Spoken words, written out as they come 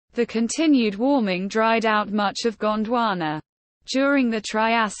The continued warming dried out much of Gondwana. During the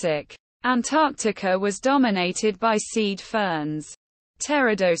Triassic, Antarctica was dominated by seed ferns,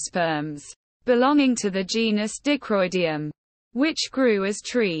 pteridosperms, belonging to the genus Dicroideum, which grew as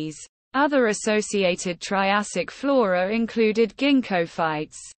trees. Other associated Triassic flora included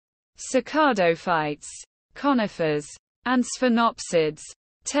ginkgophytes, cicadophytes, conifers, and sphenopsids.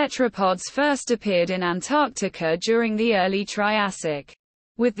 Tetrapods first appeared in Antarctica during the early Triassic,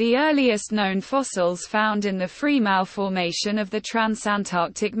 with the earliest known fossils found in the Freemow Formation of the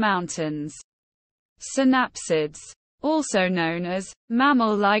Transantarctic Mountains. Synapsids, also known as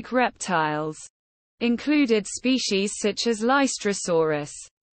mammal-like reptiles, included species such as Lystrosaurus,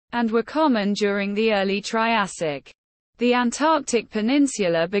 and were common during the early Triassic. The Antarctic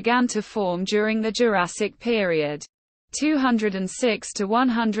Peninsula began to form during the Jurassic period, 206 to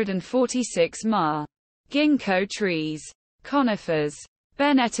 146 Ma. Ginkgo trees, conifers,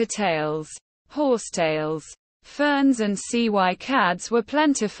 bennettitails, horsetails, ferns and cycads were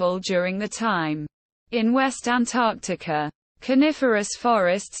plentiful during the time. In West Antarctica, coniferous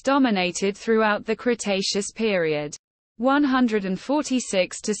forests dominated throughout the Cretaceous period,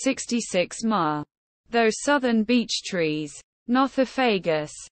 146 to 66 Ma. Though southern beech trees,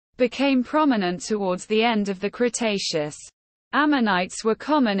 Nothofagus, became prominent towards the end of the Cretaceous, ammonites were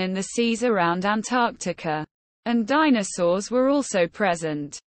common in the seas around Antarctica, and dinosaurs were also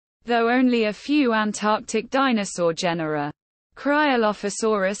present, though only a few Antarctic dinosaur genera,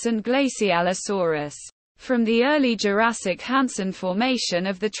 Cryolophosaurus and Glacialosaurus, from the early Jurassic Hansen Formation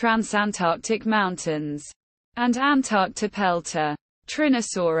of the Transantarctic Mountains, and Antarctopelta,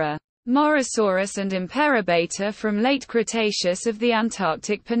 Trinosaura, Morosaurus and Imperibata from late Cretaceous of the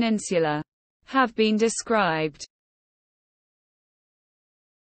Antarctic Peninsula, have been described.